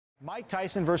Mike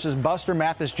Tyson versus Buster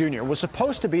Mathis Jr. was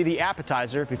supposed to be the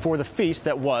appetizer before the feast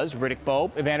that was Riddick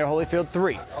Bowe, Evander Holyfield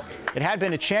 3. It had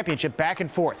been a championship back and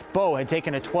forth. Bowe had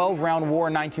taken a 12-round war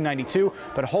in 1992,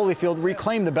 but Holyfield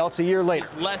reclaimed the belts a year later.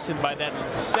 Lessened by that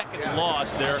second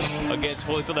loss there against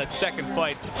Holyfield, that second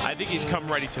fight. I think he's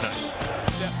come ready tonight.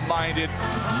 Minded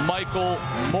Michael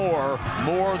Moore,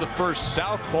 the first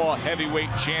southpaw heavyweight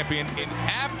champion, and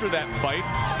after that fight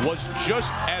was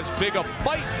just as big a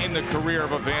fight in the career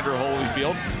of Evander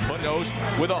Holyfield, but diagnosed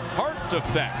with a heart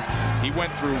defect. He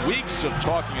went through weeks of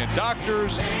talking to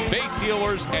doctors, faith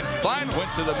healers, and finally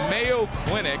went to the Mayo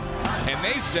Clinic, and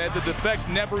they said the defect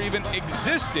never even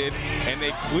existed, and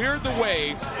they cleared the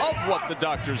way of what the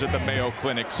doctors at the Mayo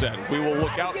Clinic said. We will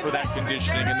look out for that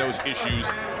conditioning and those issues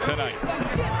tonight.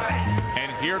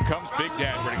 And here comes Big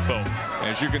Dad Riddick Bowe.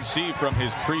 As you can see from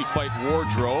his pre-fight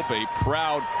wardrobe, a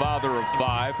proud father of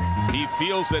 5. He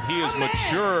feels that he has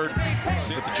matured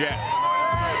with the jab.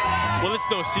 Well, it's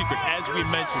no secret, as we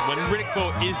mentioned, when Riddick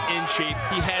Bowe is in shape,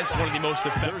 he has one of the most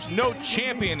effective. There's no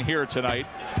champion here tonight,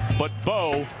 but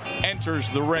Bowe enters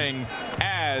the ring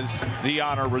as the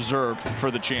honor reserved for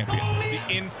the champion. The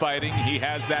infighting, he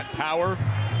has that power,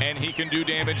 and he can do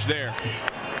damage there.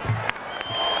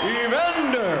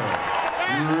 Evander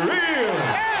Holyfield.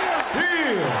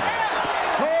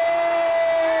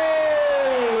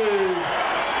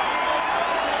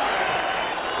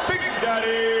 Big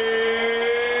Daddy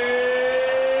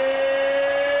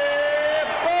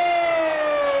Bowe.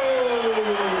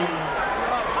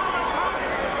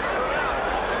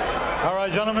 All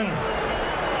right, gentlemen.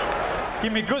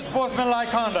 Give me good sportsmanlike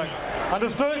conduct.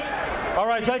 Understood? All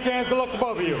right, shake hands. Good luck to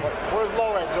both of you. Where's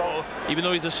Low at, Joe? Even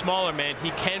though he's a smaller man,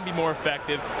 he can be more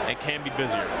effective and can be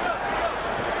busier.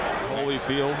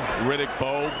 Holyfield, Riddick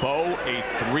Bowe. Bowe, a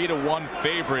 3-1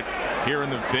 favorite here in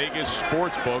the Vegas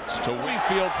sports books. To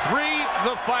Holyfield 3,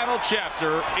 the final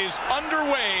chapter is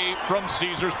underway from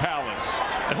Caesar's Palace.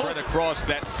 Right across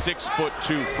that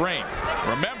 6'2" frame.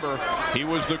 Remember, he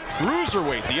was the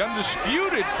cruiserweight, the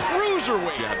undisputed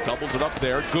cruiserweight. Jab doubles it up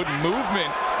there. Good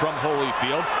movement from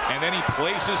Holyfield, and then he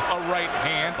places a right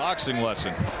hand. Boxing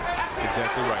lesson.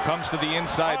 Exactly right. Comes to the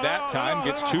inside that time,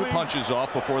 gets 2 punches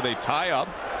off before they tie up.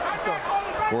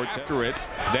 Or after it,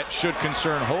 that should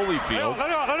concern Holyfield. Let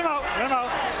him out, let him out, let him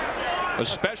out.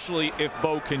 Especially if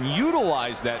Bowe can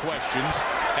utilize that. Questions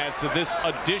as to this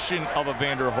addition of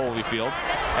Evander Holyfield.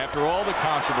 After all the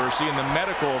controversy and the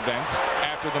medical events,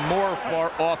 after the Moore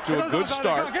far off to a good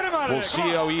start, we'll see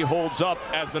how he holds up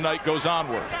as the night goes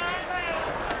onward.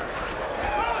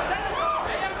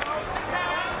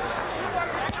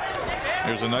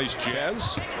 There's a nice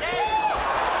jazz.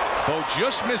 Bowe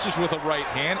just misses with a right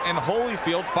hand, and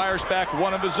Holyfield fires back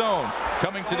one of his own.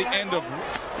 Coming to the end of...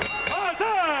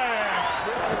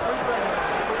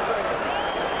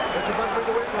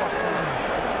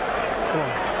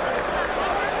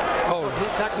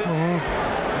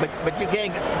 But you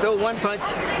can't throw one punch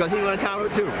because he's going to counter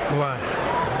two. Why?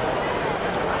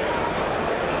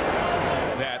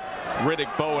 That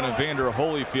Riddick Bowe and Evander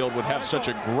Holyfield would have such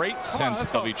a great sense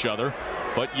of each other,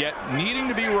 but yet needing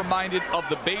to be reminded of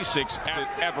the basics as it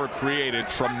ever created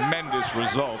tremendous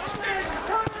results.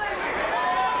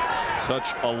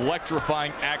 Such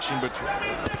electrifying action between.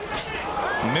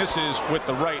 Misses with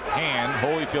the right hand.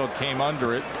 Holyfield came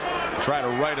under it. Tried a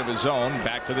right of his own.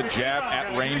 Back to the jab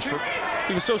at range.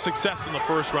 He was so successful in the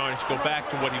first round. He should go back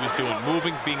to what he was doing.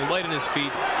 Moving, being light on his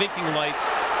feet, thinking light.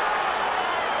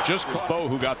 Just Bowe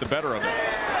who got the better of it.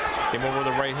 Came over with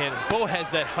the right hand. Bowe has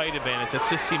that height advantage. That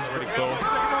just seems pretty Bowe.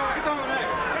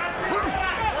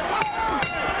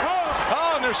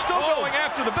 Oh, and they're still going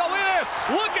after the belt. Look at this.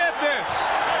 Look at this.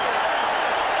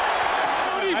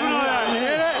 You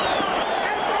hear that?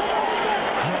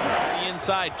 The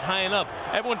inside, tying up.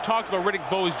 Everyone talks about Riddick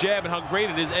Bowe's jab and how great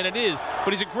it is, and it is.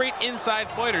 But he's a great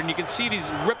inside fighter, and you can see these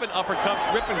ripping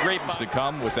uppercuts, ripping great to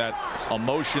come with that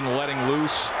emotion letting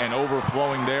loose and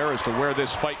overflowing there as to where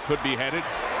this fight could be headed.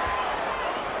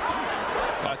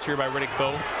 Shots here by Riddick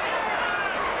Bowe.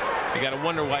 You got to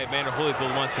wonder why Evander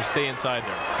Holyfield wants to stay inside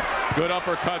there. Good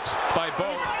uppercuts by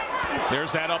Bowe.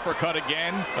 There's that uppercut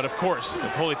again. But of course,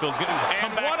 if Holyfield's going to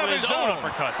come back with his own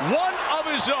uppercut. One of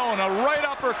his own, a right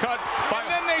uppercut, and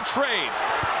then they trade.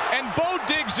 And Bowe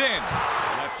digs in.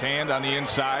 Left hand on the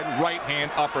inside, right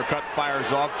hand uppercut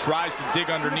fires off, tries to dig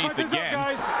underneath again.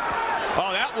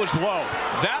 Oh, that was low.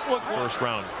 That looked first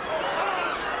round.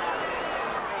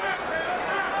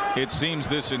 It seems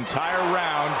this entire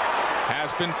round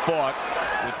has been fought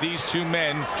with these two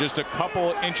men just a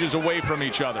couple inches away from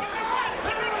each other.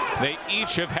 They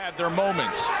each have had their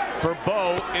moments. For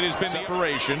Bowe, it has been the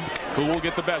separation. Who will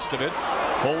get the best of it?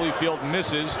 Holyfield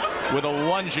misses with a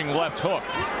lunging left hook.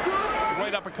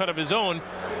 Right uppercut of his own,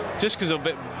 just because of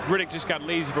it, Riddick just got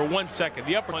lazy for 1 second.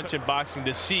 The upper punch in boxing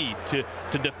to see, to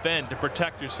defend, to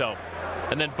protect yourself.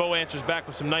 And then Bowe answers back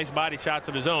with some nice body shots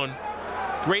of his own.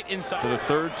 Great inside. For the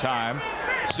third time,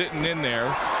 sitting in there,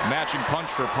 matching punch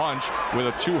for punch with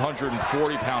a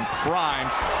 240-pound primed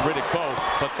Riddick Bowe.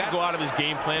 But that go out of his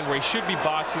game plan where he should be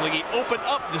boxing. Like he opened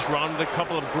up this round with a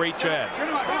couple of great jabs.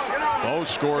 Bowe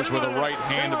scores with a right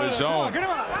hand of his own.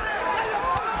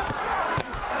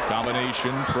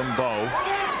 Combination from Bowe.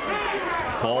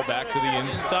 Fall back to the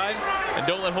inside. And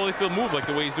don't let Holyfield move like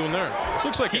the way he's doing there. This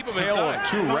looks like a tale of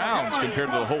 2 rounds compared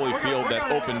to the Holyfield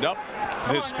that opened up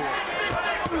this fight.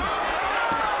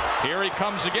 Here he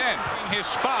comes again, his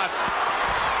spots,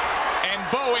 and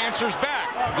Bowe answers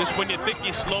back. Just when you think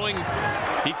he's slowing,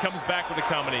 he comes back with a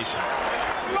combination.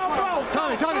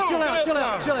 Tommy, chill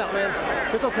out,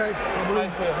 man. It's okay.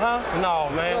 Huh? No,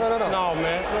 man. No,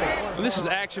 man. Well, this is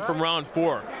action from round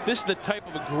 4. This is the type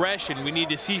of aggression we need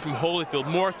to see from Holyfield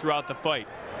more throughout the fight.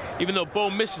 Even though Bowe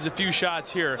misses a few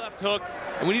shots here, left hook,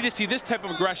 and we need to see this type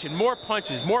of aggression, more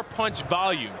punches, more punch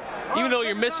volume. Even though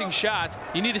you're missing shots,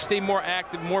 you need to stay more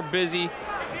active, more busy.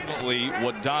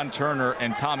 What Don Turner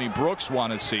and Tommy Brooks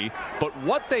want to see, but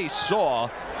what they saw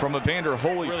from Evander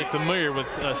Holyfield. Really familiar with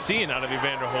seeing out of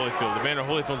Evander Holyfield. Evander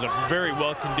Holyfield's a very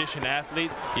well-conditioned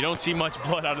athlete. You don't see much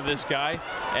blood out of this guy.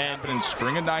 And in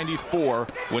spring of '94,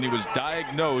 when he was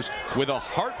diagnosed with a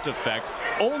heart defect,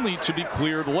 only to be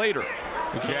cleared later.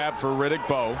 Jab for Riddick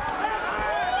Bowe.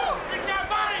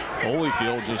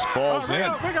 Holyfield just falls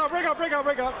in. Break up.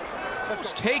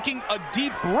 He's taking a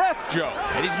deep breath, Joe.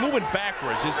 And he's moving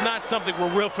backwards. It's not something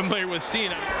we're real familiar with seeing.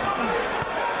 Low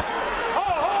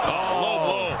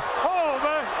blow.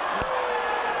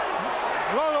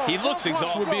 He looks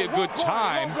exhausted. Would be a good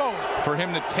time for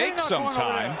him to take some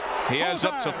time. He has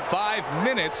up to 5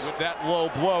 minutes with that low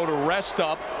blow to rest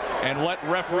up and let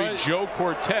referee Joe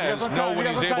Cortez know when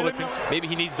he's able to continue. Maybe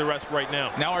he needs the rest right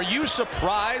now. Now, are you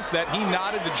surprised that he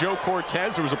nodded to Joe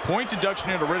Cortez? There was a point deduction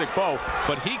into Riddick Bowe,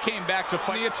 but he came back to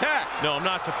fight the attack. No, I'm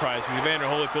not surprised. Evander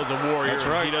Holyfield's a warrior. That's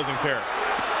right. He doesn't care.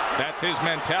 That's his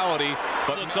mentality.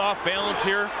 But looks off balance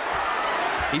here.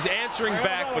 He's answering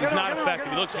back, but he's not effective.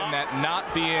 He looks and that not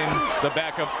be in the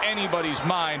back of anybody's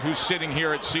mind who's sitting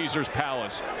here at Caesar's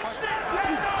Palace.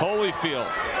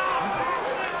 Holyfield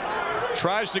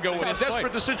tries to go with how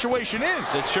desperate the situation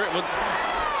is. Just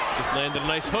landed a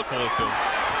nice hook, Holyfield.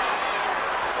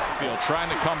 Trying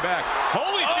to come back.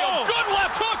 Holyfield, good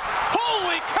left hook.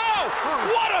 Holy cow!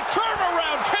 What a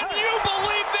turnaround! Can you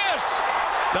believe this?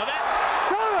 Now that,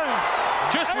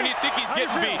 just when you think he's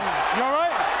getting beat. You all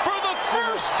right? For the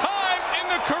first time in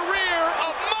the career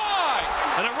of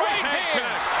and a right hand.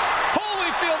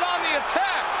 Holyfield on the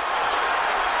attack.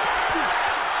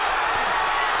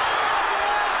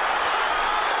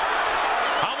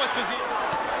 How much does he?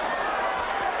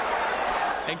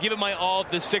 And give it my all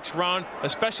at the 6th round,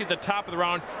 especially at the top of the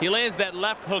round. He lands that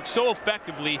left hook so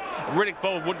effectively, Riddick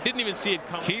Bowe didn't even see it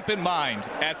coming. Keep in mind,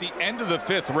 at the end of the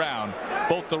 5th round,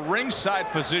 both the ringside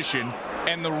physician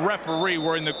and the referee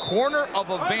were in the corner of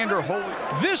Evander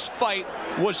Holyfield. This fight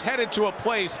was headed to a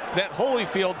place that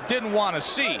Holyfield didn't want to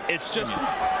see. It's just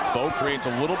Bowe creates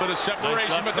a little bit of separation,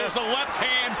 nice but there's a left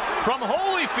hand from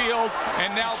Holyfield,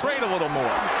 and now trade a little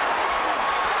more.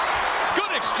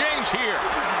 Good exchange here.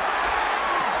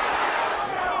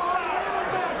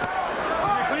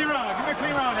 Give me a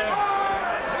clean round here.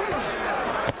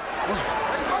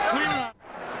 Clean round.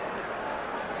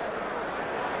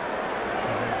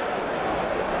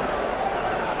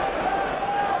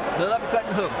 Little uppercut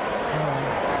and hook.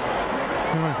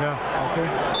 Okay.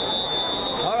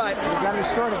 All right. You got to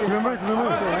start it.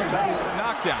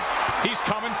 Knockdown. He's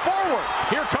coming forward.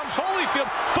 Here comes Holyfield,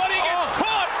 but he gets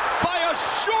caught by a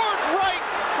short right.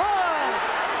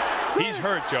 he's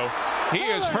hurt, Joe. He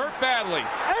is hurt badly. 8.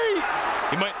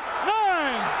 He might.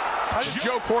 9.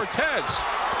 Joe Cortez.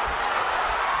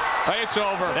 It's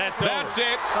over. That's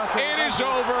it. It is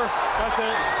over. That's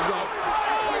it.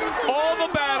 All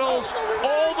the battles,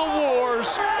 all the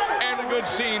wars, and a good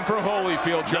scene for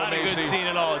Holyfield, Joe Not Macy. a good scene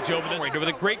at all, Joe. With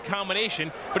a great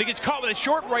combination, but he gets caught with a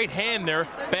short right hand there.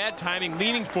 Bad timing,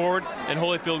 leaning forward, and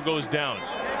Holyfield goes down.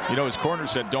 You know, his corner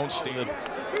said, don't stand.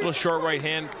 A little short right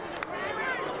hand.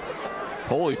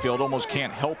 Holyfield almost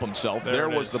can't help himself. There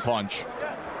was the punch.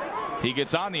 He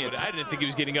gets on the attack. I didn't think he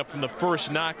was getting up from the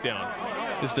first knockdown.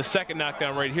 This is the second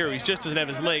knockdown right here. He just doesn't have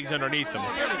his legs underneath him.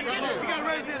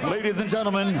 Ladies and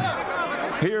gentlemen,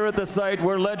 here at the site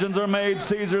where legends are made,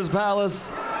 Caesar's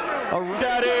Palace,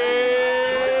 Daddy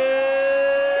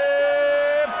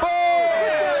Bowe!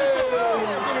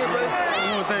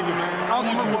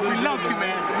 love you,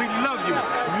 man.